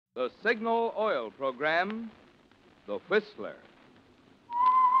The Signal Oil Program, The Whistler.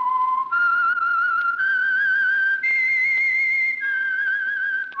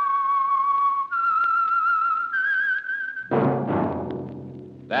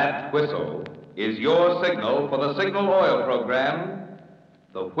 That whistle is your signal for the Signal Oil Program,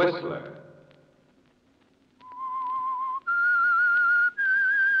 The Whistler.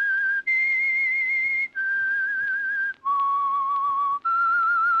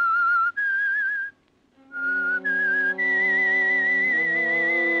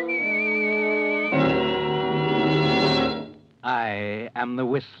 I am the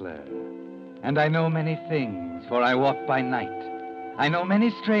Whistler, and I know many things, for I walk by night. I know many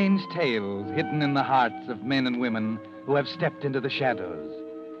strange tales hidden in the hearts of men and women who have stepped into the shadows.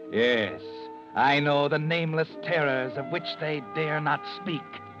 Yes, I know the nameless terrors of which they dare not speak.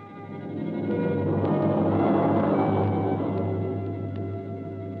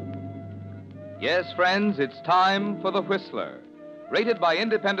 Yes, friends, it's time for The Whistler. Rated by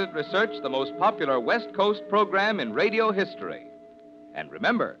independent research, the most popular West Coast program in radio history. And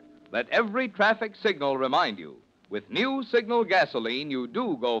remember, let every traffic signal remind you, with new Signal gasoline, you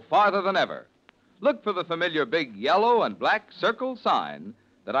do go farther than ever. Look for the familiar big yellow and black circle sign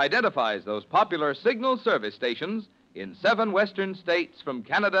that identifies those popular Signal service stations in 7 western states from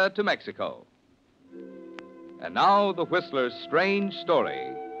Canada to Mexico. And now, the Whistler's strange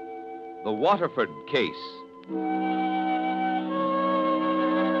story, the Waterford case.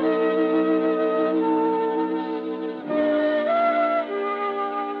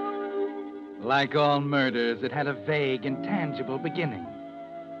 Like all murders, it had a vague, intangible beginning.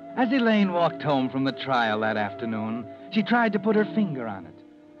 As Elaine walked home from the trial that afternoon, she tried to put her finger on it,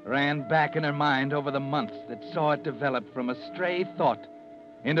 ran back in her mind over the months that saw it develop from a stray thought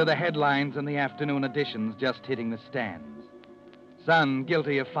into the headlines in the afternoon editions just hitting the stands. Son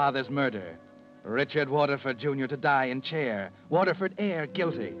guilty of father's murder. Richard Waterford, Jr. to die in chair. Waterford heir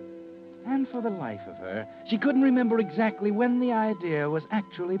guilty. And for the life of her, she couldn't remember exactly when the idea was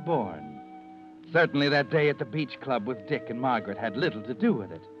actually born. Certainly that day at the beach club with Dick and Margaret had little to do with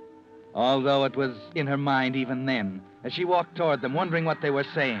it. Although it was in her mind even then, as she walked toward them, wondering what they were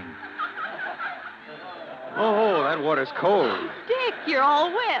saying. Oh, that water's cold. Dick, you're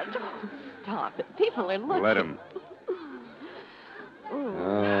all wet. Stop it. People are looking. Let him. Oh,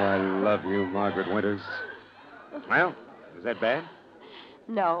 I love you, Margaret Winters. Well, is that bad?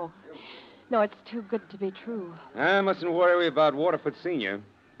 No. No, it's too good to be true. I mustn't worry about Waterford Sr.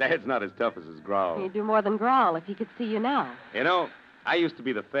 Dad's not as tough as his growl. He'd do more than growl if he could see you now. You know, I used to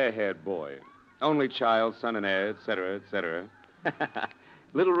be the fair-haired boy. Only child, son and heir, etc., etc.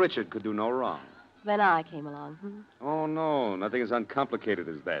 Little Richard could do no wrong. Then I came along. Oh, no, nothing as uncomplicated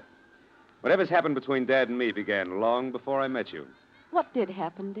as that. Whatever's happened between Dad and me began long before I met you. What did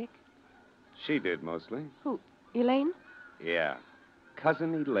happen, Dick? She did, mostly. Who? Elaine? Yeah.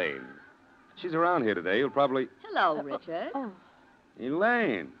 Cousin Elaine. She's around here today. You'll probably... Hello, Richard.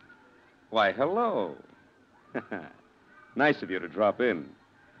 Elaine. Why, hello. Nice of you to drop in.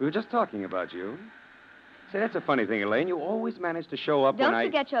 We were just talking about you. Say, that's a funny thing, Elaine. You always manage to show up Don't when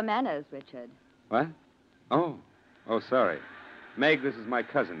forget your manners, Richard. What? Oh, sorry. Meg, this is my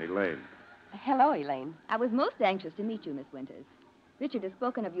cousin, Elaine. Hello, Elaine. I was most anxious to meet you, Miss Winters. Richard has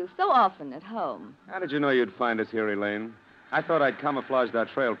spoken of you so often at home. How did you know you'd find us here, Elaine? I thought I'd camouflaged our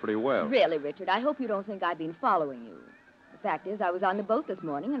trail pretty well. Really, Richard, I hope you don't think I've been following you. The fact is, I was on the boat this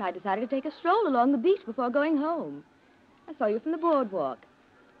morning, and I decided to take a stroll along the beach before going home. I saw you from the boardwalk.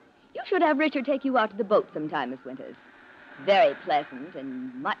 You should have Richard take you out to the boat sometime, Miss Winters. Very pleasant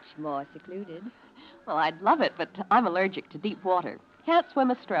and much more secluded. Well, I'd love it, but I'm allergic to deep water. Can't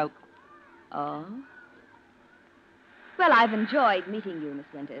swim a stroke. Oh? Well, I've enjoyed meeting you, Miss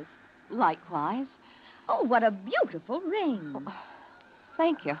Winters. Likewise. Oh, what a beautiful ring. Oh,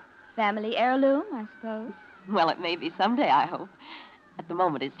 thank you. Family heirloom, I suppose. Well, it may be someday, I hope. At the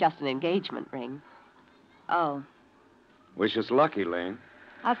moment, it's just an engagement ring. Oh. Wish us luck, Elaine.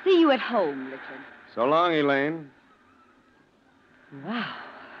 I'll see you at home, Richard. So long, Elaine. Wow.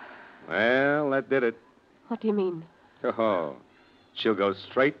 Well, that did it. What do you mean? Oh, she'll go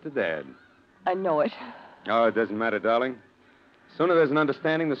straight to Dad. I know it. Oh, it doesn't matter, darling. The sooner there's an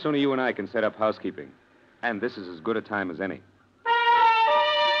understanding, the sooner you and I can set up housekeeping. And this is as good a time as any.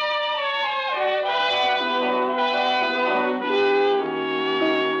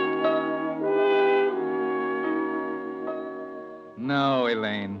 No,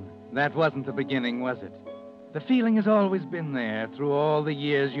 Elaine, that wasn't the beginning, was it? The feeling has always been there through all the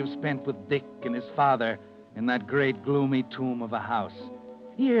years you've spent with Dick and his father in that great gloomy tomb of a house.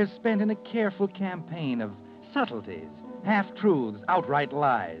 Years spent in a careful campaign of subtleties half-truths, outright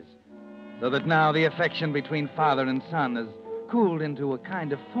lies. So that now the affection between father and son has cooled into a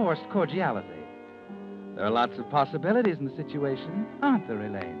kind of forced cordiality. There are lots of possibilities in the situation, aren't there,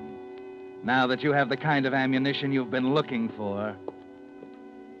 Elaine? Now that you have the kind of ammunition you've been looking for.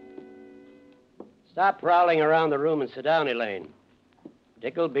 Stop prowling around the room and sit down, Elaine.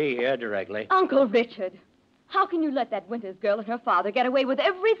 Dick will be here directly. Uncle Richard, how can you let that Winters girl and her father get away with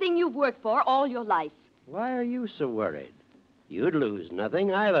everything you've worked for all your life? Why are you so worried? You'd lose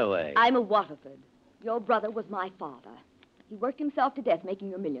nothing either way. I'm a Waterford. Your brother was my father. He worked himself to death making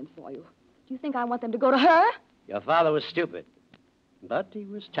your millions for you. Do you think I want them to go to her? Your father was stupid, but he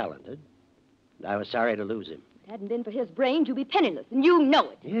was talented. And I was sorry to lose him. If it hadn't been for his brains, you'd be penniless, and you know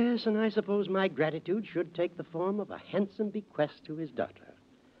it. Yes, and I suppose my gratitude should take the form of a handsome bequest to his daughter.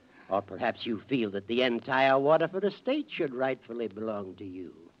 Or perhaps you feel that the entire Waterford estate should rightfully belong to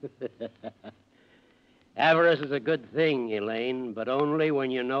you. Avarice is a good thing, Elaine, but only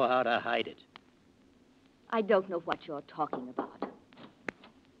when you know how to hide it. I don't know what you're talking about.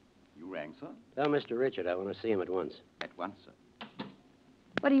 You rang, sir? Tell Mr. Richard I want to see him at once. At once, sir.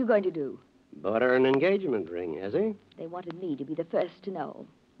 What are you going to do? Bought her an engagement ring, has he? They wanted me to be the first to know.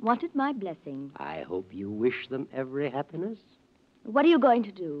 Wanted my blessing. I hope you wish them every happiness. What are you going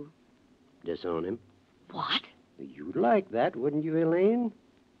to do? Disown him. What? You'd like that, wouldn't you, Elaine?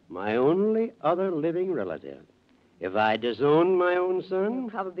 My only other living relative. If I disowned my own You'll son...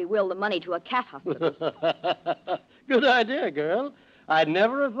 probably will the money to a cat hospital. Good idea, girl. I'd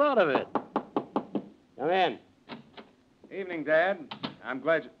never have thought of it. Come in. Evening, Dad. I'm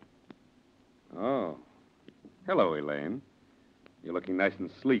glad you... Oh. Hello, Elaine. You're looking nice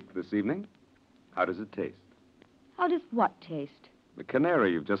and sleek this evening. How does it taste? How does what taste? The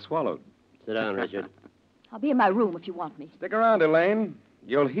canary you've just swallowed. Sit down, Richard. I'll be in my room if you want me. Stick around, Elaine.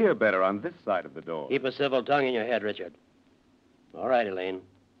 You'll hear better on this side of the door. Keep a civil tongue in your head, Richard. All right, Elaine.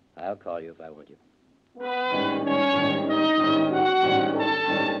 I'll call you if I want you.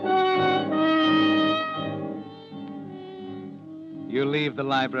 You leave the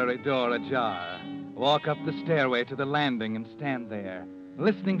library door ajar, walk up the stairway to the landing and stand there,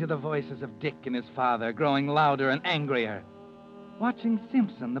 listening to the voices of Dick and his father growing louder and angrier. Watching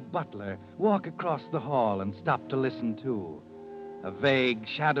Simpson, the butler, walk across the hall and stop to listen too. A vague,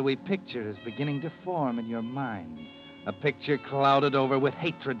 shadowy picture is beginning to form in your mind. A picture clouded over with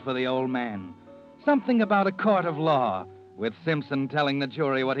hatred for the old man. Something about a court of law, with Simpson telling the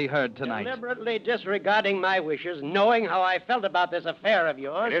jury what he heard tonight. Deliberately disregarding my wishes, knowing how I felt about this affair of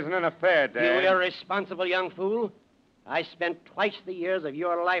yours. It isn't an affair, Dad. You irresponsible young fool. I spent twice the years of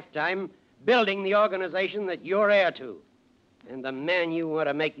your lifetime building the organization that you're heir to. And the man you want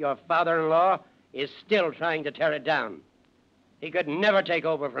to make your father-in-law is still trying to tear it down. He could never take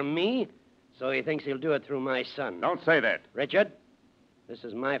over from me, so he thinks he'll do it through my son. Don't say that. Richard, this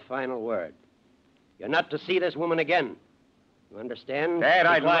is my final word. You're not to see this woman again. You understand?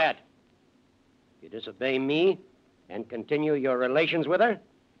 Dad, Be quiet. You disobey me and continue your relations with her,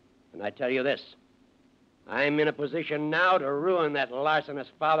 and I tell you this. I'm in a position now to ruin that larcenous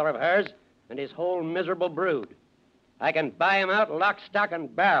father of hers and his whole miserable brood. I can buy him out lock, stock,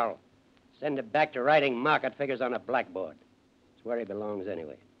 and barrel. Send him back to writing market figures on a blackboard. It's where he belongs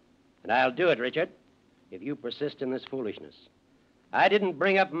anyway. And I'll do it, Richard, if you persist in this foolishness. I didn't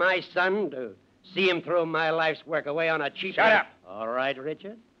bring up my son to see him throw my life's work away on a cheap... Shut up! All right,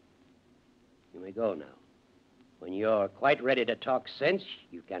 Richard. You may go now. When you're quite ready to talk sense,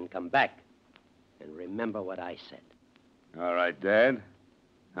 you can come back. And remember what I said. All right, Dad.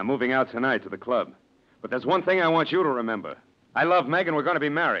 I'm moving out tonight to the club. But there's one thing I want you to remember. I love Meg, and we're going to be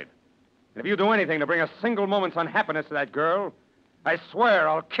married. And if you do anything to bring a single moment's unhappiness to that girl, I swear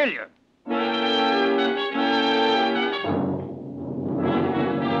I'll kill you.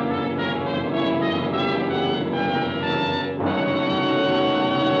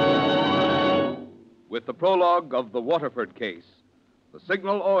 With the prologue of the Waterford case, the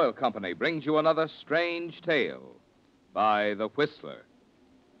Signal Oil Company brings you another strange tale by The Whistler.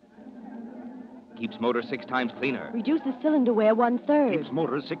 Keeps motor 6 times cleaner. Reduces cylinder wear 1/3. Keeps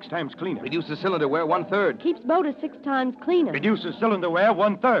motor 6 times cleaner. Reduces cylinder wear 1/3. Keeps motor 6 times cleaner. Reduces cylinder wear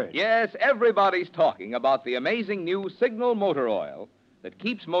 1/3. Yes, everybody's talking about the amazing new Signal motor oil that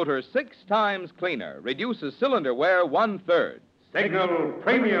keeps motor 6 times cleaner, reduces cylinder wear 1/3. Signal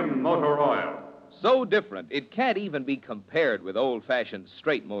Premium Motor Oil. So different, it can't even be compared with old-fashioned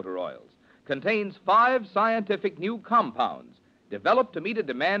straight motor oils. Contains 5 scientific new compounds developed to meet a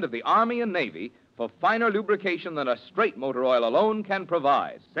demand of the Army and Navy for finer lubrication than a straight motor oil alone can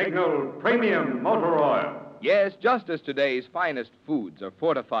provide. Signal Premium Motor Oil. Yes, just as today's finest foods are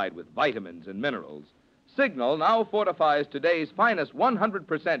fortified with vitamins and minerals, Signal now fortifies today's finest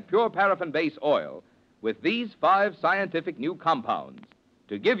 100% pure paraffin base oil with these 5 scientific new compounds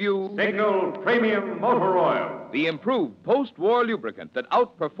to give you Signal Premium Motor Oil. the improved post-war lubricant that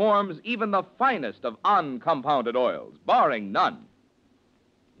outperforms even the finest of uncompounded oils, barring none.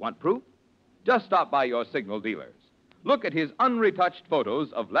 Want proof? Just stop by your Signal dealers. Look at his unretouched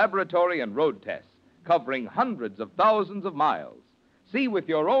photos of laboratory and road tests covering hundreds of thousands of miles. See with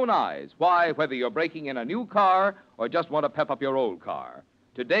your own eyes why, whether you're breaking in a new car or just want to pep up your old car,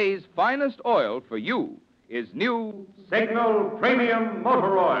 today's finest oil for you is new. Signal Premium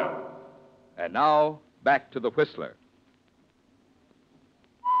Motor Oil. And now, back to the Whistler.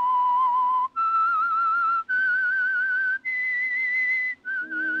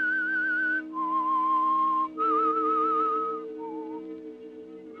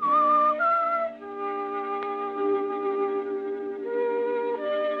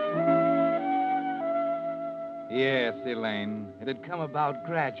 Yes, Elaine. It had come about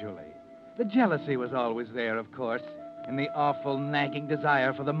gradually. The jealousy was always there, of course, and the awful nagging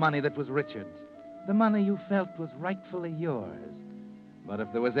desire for the money that was Richard's. The money you felt was rightfully yours. But if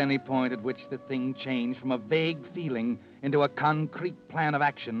there was any point at which the thing changed from a vague feeling into a concrete plan of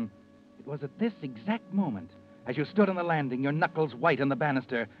action, it was at this exact moment, as you stood on the landing, your knuckles white on the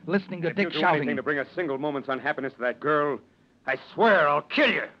banister, listening to If Dick you do shouting. anything to bring a single moment's unhappiness to that girl, I swear I'll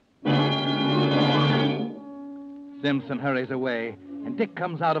kill you. Simpson hurries away, and Dick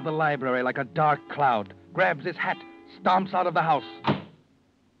comes out of the library like a dark cloud, grabs his hat, stomps out of the house.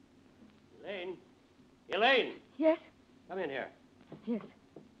 Elaine? Elaine! Yes? Come in here. Yes.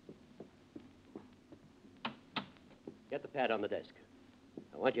 Get the pad on the desk.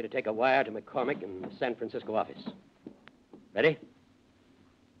 I want you to take a wire to McCormick in the San Francisco office. Ready?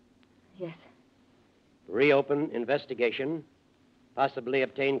 Yes. Reopen investigation. Possibly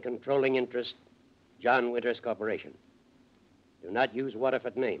obtain controlling interest. John Winters Corporation. Do not use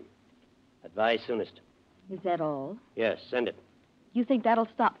Waterford name. Advise soonest. Is that all? Yes, send it. You think that'll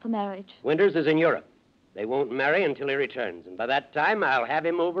stop the marriage? Winters is in Europe. They won't marry until he returns, and by that time I'll have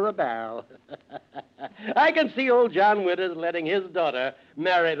him over a barrel. I can see old John Winters letting his daughter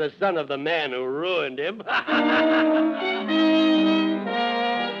marry the son of the man who ruined him.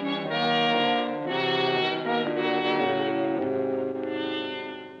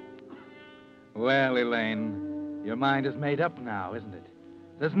 Well, Elaine, your mind is made up now, isn't it?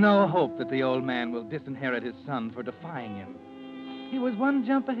 There's no hope that the old man will disinherit his son for defying him. He was one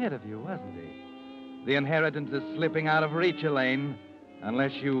jump ahead of you, wasn't he? The inheritance is slipping out of reach, Elaine,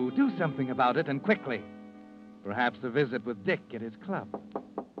 unless you do something about it, and quickly. Perhaps a visit with Dick at his club.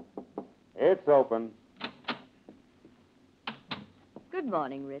 It's open. Good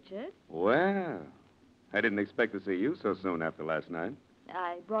morning, Richard. Well, I didn't expect to see you so soon after last night.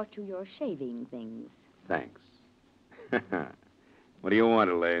 I brought you your shaving things. Thanks. What do you want,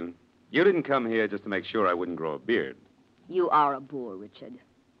 Elaine? You didn't come here just to make sure I wouldn't grow a beard. You are a bore, Richard.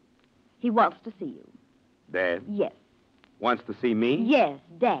 He wants to see you. Dad Yes. wants to see me? Yes,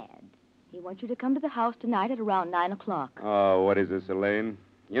 Dad. He wants you to come to the house tonight at around 9 o'clock. Oh, what is this, Elaine?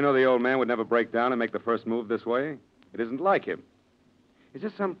 You know the old man would never break down and make the first move this way. It isn't like him. Is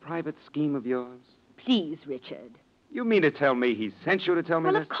this some private scheme of yours? Please, Richard. You mean to tell me he sent you to tell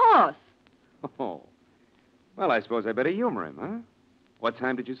me Well, this? of course. Oh. Well, I suppose I better humor him, huh? What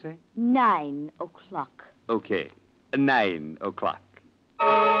time did you say? 9 o'clock. Okay. 9 o'clock.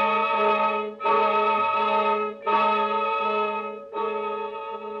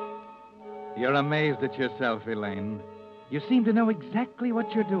 You're amazed at yourself, Elaine. You seem to know exactly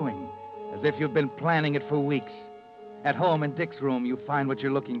what you're doing, as if you've been planning it for weeks. At home in Dick's room, you find what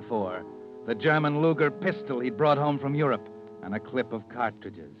you're looking for. The German Luger pistol he'd brought home from Europe, and a clip of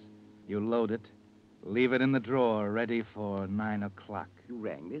cartridges. You load it, leave it in the drawer, ready for 9 o'clock. You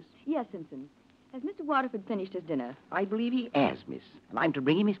rang, miss? Yes, Simpson. Has Mr. Waterford finished his dinner? I believe he has, miss. And I'm to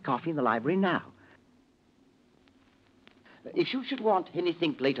bring him his coffee in the library now. If you should want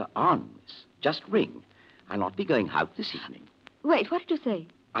anything later on, miss, just ring. I'll not be going out this evening. Wait, what did you say?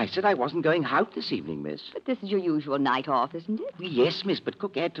 I said I wasn't going out this evening, miss. But this is your usual night off, isn't it? Yes, miss, but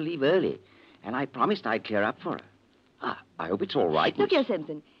Cook had to leave early. And I promised I'd clear up for her. I hope it's all right, Look miss. here,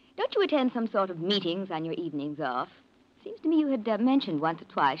 Simpson. Don't you attend some sort of meetings on your evenings off? Seems to me you had mentioned once or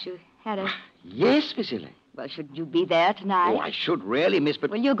twice you had a... Yes, Miss Elaine. Well, should you be there tonight? Oh, I should really, miss, but...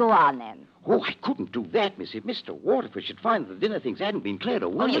 Well, you go on then. Oh, I couldn't do that, miss. If Mr. Waterford should find that the dinner things hadn't been cleared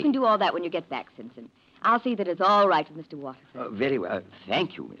away. Oh, you can do all that when you get back, Simpson. I'll see that it's all right with Mr. Waterford. Very well.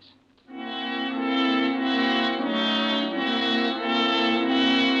 Thank you, miss.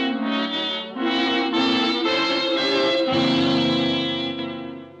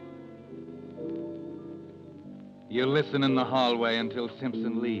 You listen in the hallway until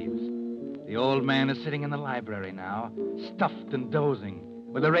Simpson leaves. The old man is sitting in the library now, stuffed and dozing,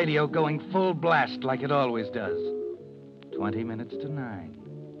 with the radio going full blast like it always does. 20 minutes to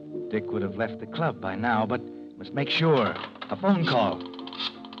 9. Dick would have left the club by now, but must make sure. A phone call.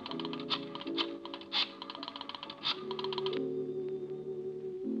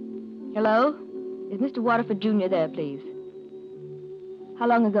 Hello? Is Mr. Waterford Jr. there, please? How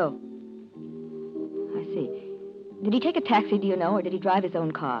long ago? I see. Did he take a taxi, do you know, or did he drive his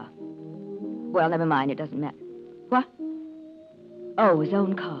own car? Well, never mind. It doesn't matter. What? Oh, his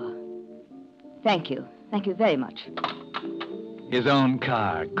own car. Thank you. Thank you very much. His own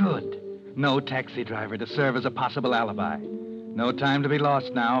car. Good. No taxi driver to serve as a possible alibi. No time to be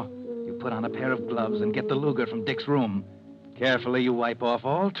lost now. You put on a pair of gloves and get the Luger from Dick's room. Carefully, you wipe off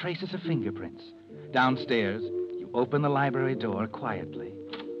all traces of fingerprints. Downstairs, you open the library door quietly.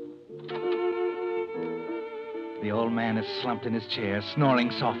 The old man is slumped in his chair, snoring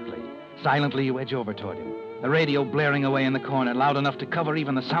softly. Silently, you edge over toward him. The radio blaring away in the corner, loud enough to cover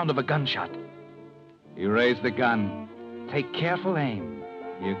even the sound of a gunshot. You raise the gun. Take careful aim.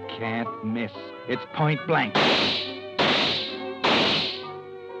 You can't miss. It's point blank.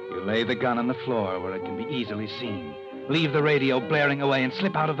 You lay the gun on the floor where it can be easily seen. Leave the radio blaring away and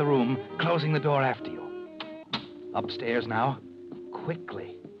slip out of the room, closing the door after you. Upstairs now.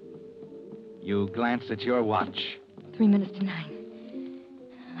 Quickly. You glance at your watch. 3 minutes to 9.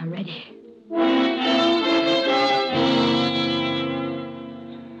 I'm ready.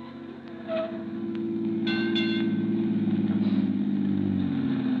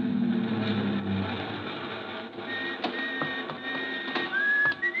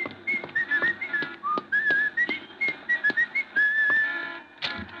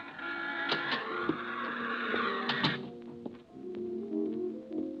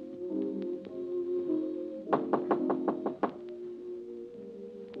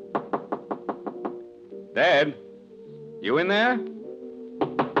 Dad? You in there?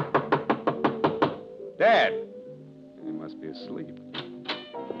 Dad? He must be asleep.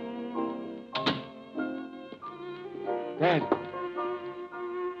 Dad?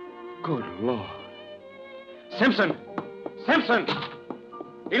 Good Lord. Simpson! Simpson!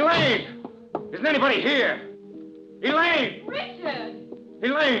 Elaine! Isn't anybody here? Elaine! Richard!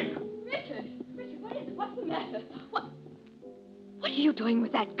 Elaine! Richard, what is it? What's the matter? What are you doing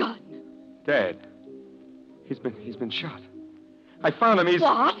with that gun? Dad. He's been shot. I found him. He's...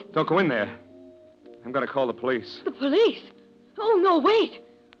 What? Don't go in there. I'm going to call the police. The police? Oh, no, wait.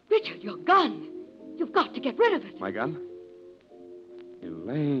 Richard, your gun. You've got to get rid of it. My gun?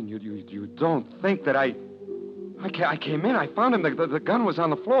 Elaine, you don't think that I came in. I found him. The gun was on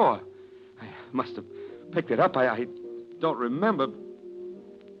the floor. I must have picked it up. I don't remember.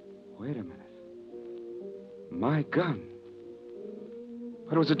 Wait a minute. My gun.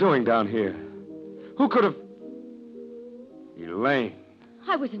 What was it doing down here? Who could have... Elaine.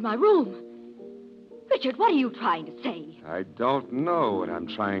 I was in my room. Richard, what are you trying to say? I don't know what I'm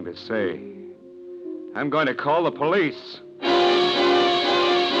trying to say. I'm going to call the police.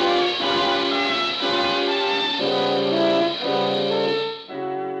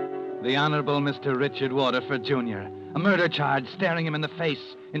 The Honorable Mr. Richard Waterford, Jr., a murder charge staring him in the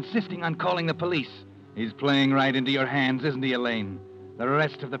face, insisting on calling the police. He's playing right into your hands, isn't he, Elaine? The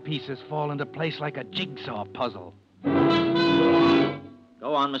rest of the pieces fall into place like a jigsaw puzzle.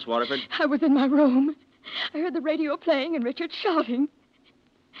 Go on, Miss Waterford. I was in my room. I heard the radio playing and Richard shouting.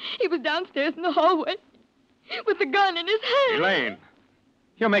 He was downstairs in the hallway with the gun in his hand. Elaine,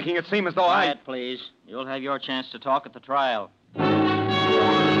 you're making it seem as though Quiet, please. You'll have your chance to talk at the trial.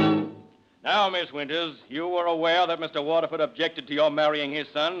 Now, Miss Winters, you were aware that Mr. Waterford objected to your marrying his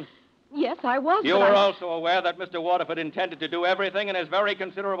son? Yes, I was. You were also aware that Mr. Waterford intended to do everything in his very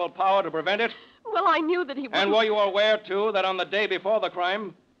considerable power to prevent it? Well, I knew that he was... And were you aware, too, that on the day before the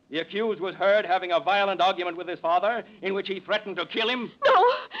crime, the accused was heard having a violent argument with his father in which he threatened to kill him? No,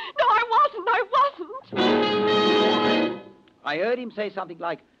 I wasn't. I heard him say something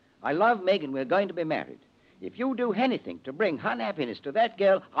like, I love Megan, we're going to be married. If you do anything to bring unhappiness to that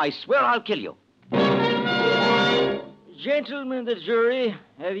girl, I swear I'll kill you. Gentlemen, the jury,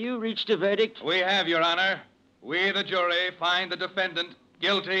 have you reached a verdict? We have, Your Honor. We, the jury, find the defendant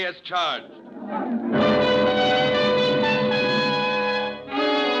guilty as charged.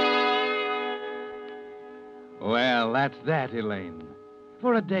 Well, that's that, Elaine.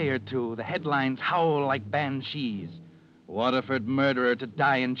 For a day or two, the headlines howl like banshees. Waterford murderer to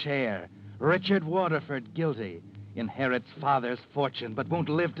die in chair. Richard Waterford guilty. Inherits father's fortune, but won't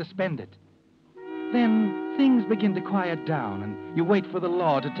live to spend it. Then things begin to quiet down, and you wait for the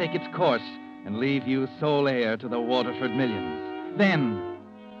law to take its course and leave you sole heir to the Waterford millions. Then,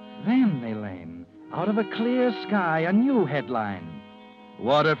 Elaine, out of a clear sky, a new headline.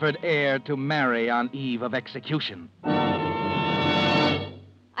 Waterford heir to marry on eve of execution.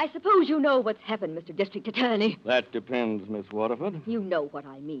 I suppose you know what's happened, Mr. District Attorney. That depends, Miss Waterford. You know what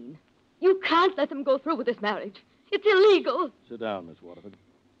I mean. You can't let them go through with this marriage. It's illegal. Sit down, Miss Waterford.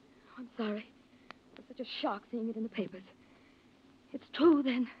 I'm sorry. It was such a shock seeing it in the papers. It's true,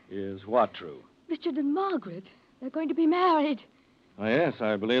 then. Is what true? Richard and Margaret, they're going to be married. Oh, yes,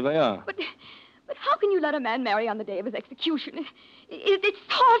 I believe they are. But how can you let a man marry on the day of his execution? It's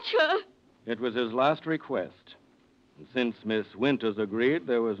torture. It was his last request. And since Miss Winters agreed,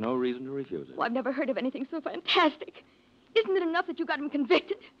 there was no reason to refuse it. Well, I've never heard of anything so fantastic. Isn't it enough that you got him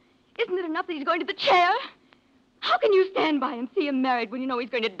convicted? Isn't it enough that he's going to the chair? How can you stand by and see him married when you know he's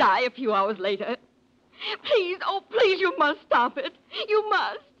going to die a few hours later? Please, oh, please, you must stop it. You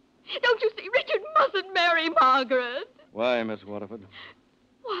must. Don't you see? Richard mustn't marry Margaret. Why, Miss Waterford?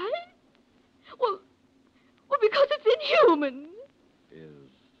 Why? Well, because it's inhuman. Is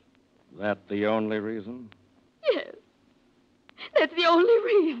that the only reason? Yes. That's the only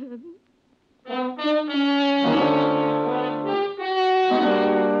reason.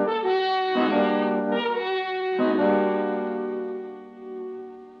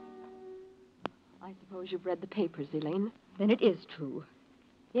 I suppose you've read the papers, Elaine. Then it is true.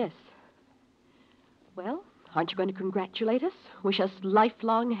 Yes. Well, aren't you going to congratulate us? Wish us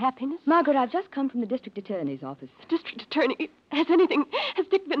lifelong happiness? Margaret, I've just come from the district attorney's office. District Attorney, has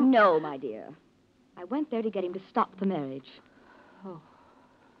Dick been... No, my dear. I went there to get him to stop the marriage. Oh.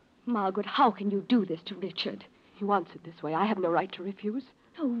 Margaret, how can you do this to Richard? He wants it this way. I have no right to refuse.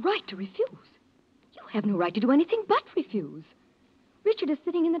 No right to refuse? You have no right to do anything but refuse. Richard is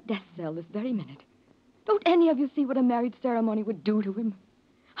sitting in the death cell this very minute. Don't any of you see what a marriage ceremony would do to him?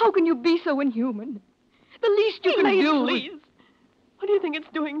 How can you be so inhuman? The least you can do... Please. What do you think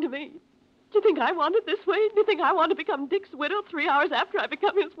it's doing to me? Do you think I want it this way? Do you think I want to become Dick's widow 3 hours after I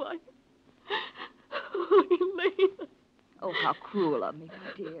become his wife? Oh, Elaine. Oh, how cruel of me,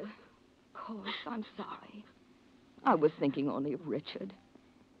 my dear. Of course, I'm sorry. I was thinking only of Richard.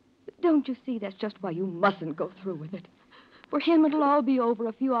 But don't you see that's just why you mustn't go through with it? For him, it'll all be over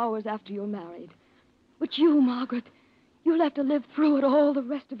a few hours after you're married. But you, Margaret, you'll have to live through it all the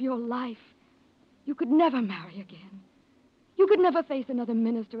rest of your life. You could never marry again. You could never face another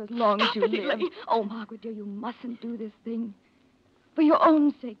minister as long as you live. Elaine. Oh, Margaret, dear, you mustn't do this thing. For your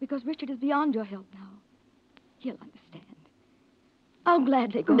own sake, because Richard is beyond your help now. He'll understand. I'll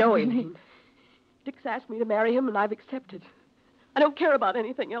gladly go. No, with him. Elaine. Dick's asked me to marry him, and I've accepted. I don't care about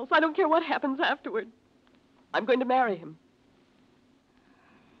anything else. I don't care what happens afterward. I'm going to marry him.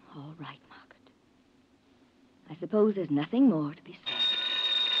 All right, Margaret. I suppose there's nothing more to be said.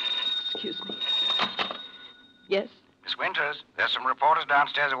 Excuse me. Yes? Miss Winters, there's some reporters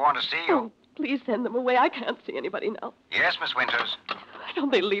downstairs who want to see you. Oh, please send them away. I can't see anybody now. Yes, Miss Winters. Why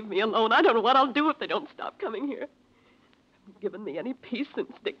don't they leave me alone? I don't know what I'll do if they don't stop coming here. Haven't given me any peace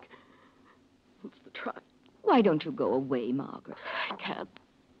since the trial. Why don't you go away, Margaret? I can't.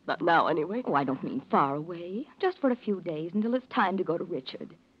 Not now, anyway. Oh, I don't mean far away. Just for a few days until it's time to go to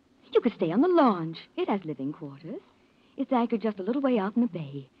Richard. You could stay on the launch. It has living quarters. It's anchored just a little way out in the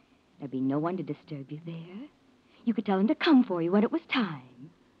bay. There'd be no one to disturb you there. You could tell him to come for you when it was time.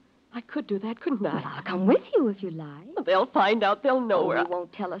 I could do that, couldn't I? Well, I'll come with you if you like. Well, they'll find out. They'll know where we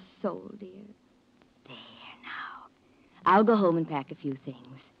won't tell a soul, dear. There, now. I'll go home and pack a few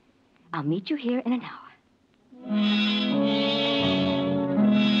things. I'll meet you here in an hour.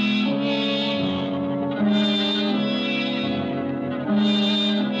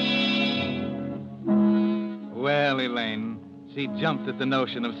 Well, Elaine, she jumped at the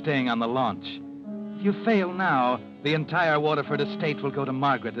notion of staying on the launch. If you fail now, the entire Waterford estate will go to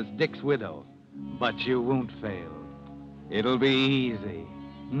Margaret as Dick's widow. But you won't fail. It'll be easy.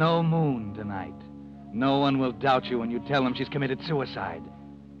 No moon tonight. No one will doubt you when you tell them she's committed suicide.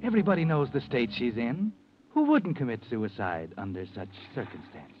 Everybody knows the state she's in. Who wouldn't commit suicide under such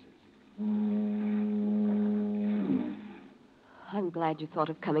circumstances? I'm glad you thought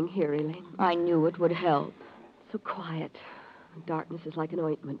of coming here, Elaine. I knew it would help. So quiet. Darkness is like an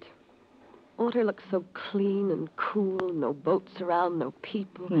ointment. Water looks so clean and cool. No boats around, no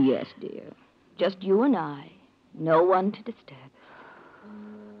people. Yes, dear. Just you and I. No one to disturb.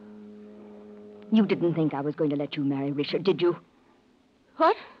 You didn't think I was going to let you marry Richard, did you?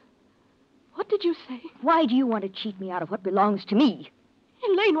 What? What did you say? Why do you want to cheat me out of what belongs to me?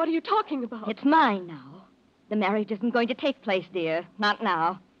 Elaine, what are you talking about? It's mine now. The marriage isn't going to take place, dear. Not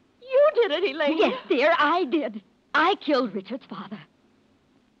now. You did it, Elaine. Yes, dear, I did. I killed Richard's father.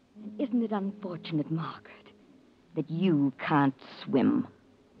 And isn't it unfortunate, Margaret, that you can't swim?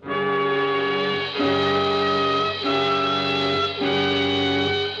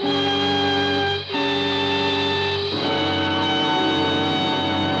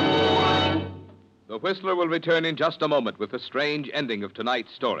 The Whistler will return in just a moment with the strange ending of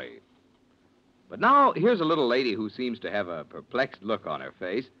tonight's story. But now, here's a little lady who seems to have a perplexed look on her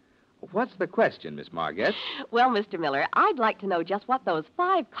face. What's the question, Miss Margett? Well, Mr. Miller, I'd like to know just what those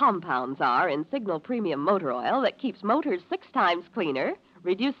 5 compounds are in Signal Premium Motor Oil that keeps motors 6 times cleaner,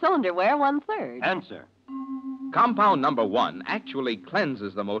 reduce cylinder wear 1/3. Answer. Compound number 1 actually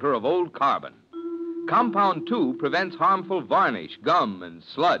cleanses the motor of old carbon. Compound 2 prevents harmful varnish, gum, and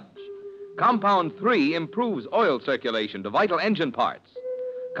sludge. Compound 3 improves oil circulation to vital engine parts.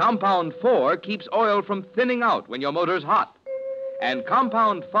 Compound 4 keeps oil from thinning out when your motor's hot. And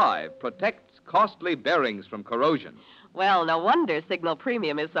Compound 5 protects costly bearings from corrosion. Well, no wonder Signal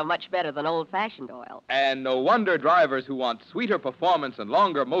Premium is so much better than old-fashioned oil. And no wonder drivers who want sweeter performance and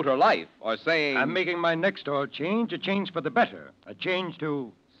longer motor life are saying... I'm making my next oil change a change for the better. A change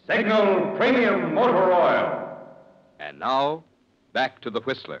to... Signal Premium Motor Oil. And now, back to the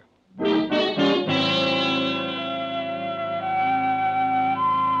Whistler.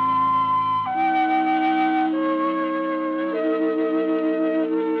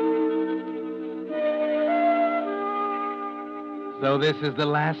 So this is the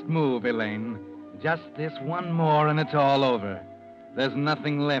last move, Elaine. Just this one more and it's all over. There's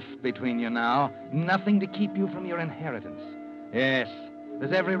nothing left between you now, nothing to keep you from your inheritance. Yes,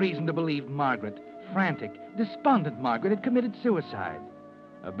 there's every reason to believe Margaret, frantic, despondent Margaret, had committed suicide.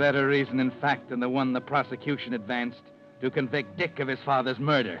 A better reason, in fact, than the one the prosecution advanced to convict Dick of his father's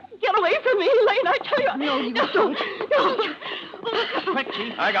murder. Get away from me, Elaine, I tell you. No, you don't. No. Quick,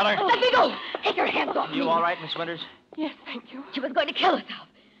 Chief. I got her. Let me go. Take your hands off me. You all right, Miss Winters? Yes, thank you. She was going to kill herself.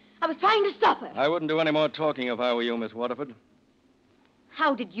 I was trying to stop her. I wouldn't do any more talking if I were you, Miss Waterford.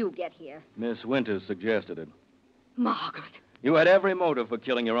 How did you get here? Miss Winters suggested it. Margaret. You had every motive for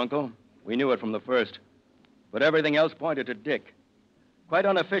killing your uncle. We knew it from the first. But everything else pointed to Dick. Quite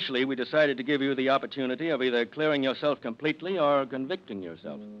unofficially, we decided to give you the opportunity of either clearing yourself completely or convicting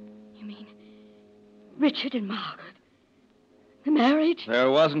yourself. You mean Richard and Margaret? The marriage?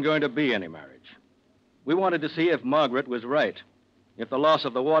 There wasn't going to be any marriage. We wanted to see if Margaret was right. If the loss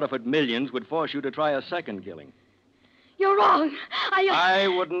of the Waterford millions would force you to try a second killing. You're wrong. I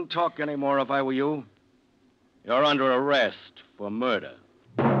wouldn't talk anymore if I were you. You're under arrest for murder.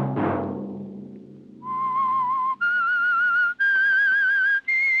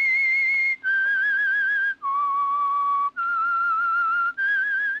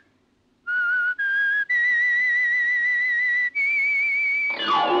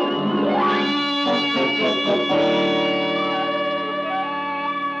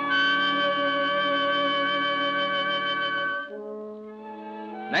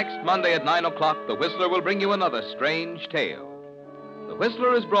 Next Monday at 9 o'clock, The Whistler will bring you another strange tale. The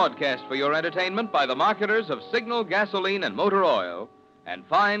Whistler is broadcast for your entertainment by the marketers of Signal gasoline and motor oil and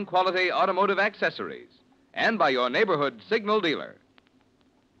fine quality automotive accessories, and by your neighborhood Signal dealer.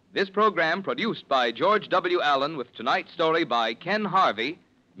 This program, produced by George W. Allen with tonight's story by Ken Harvey,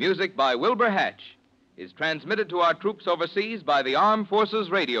 music by Wilbur Hatch, is transmitted to our troops overseas by the Armed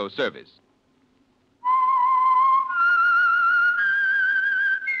Forces Radio Service.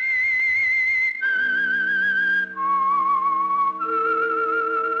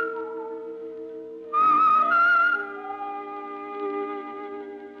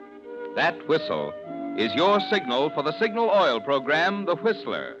 That whistle is your signal for the Signal Oil program, The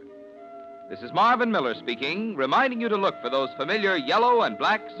Whistler. This is Marvin Miller speaking, reminding you to look for those familiar yellow and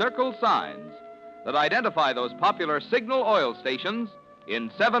black circle signs that identify those popular Signal Oil stations in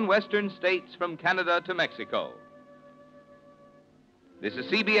 7 western states from Canada to Mexico. This is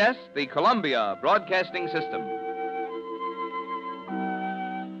CBS, the Columbia Broadcasting System.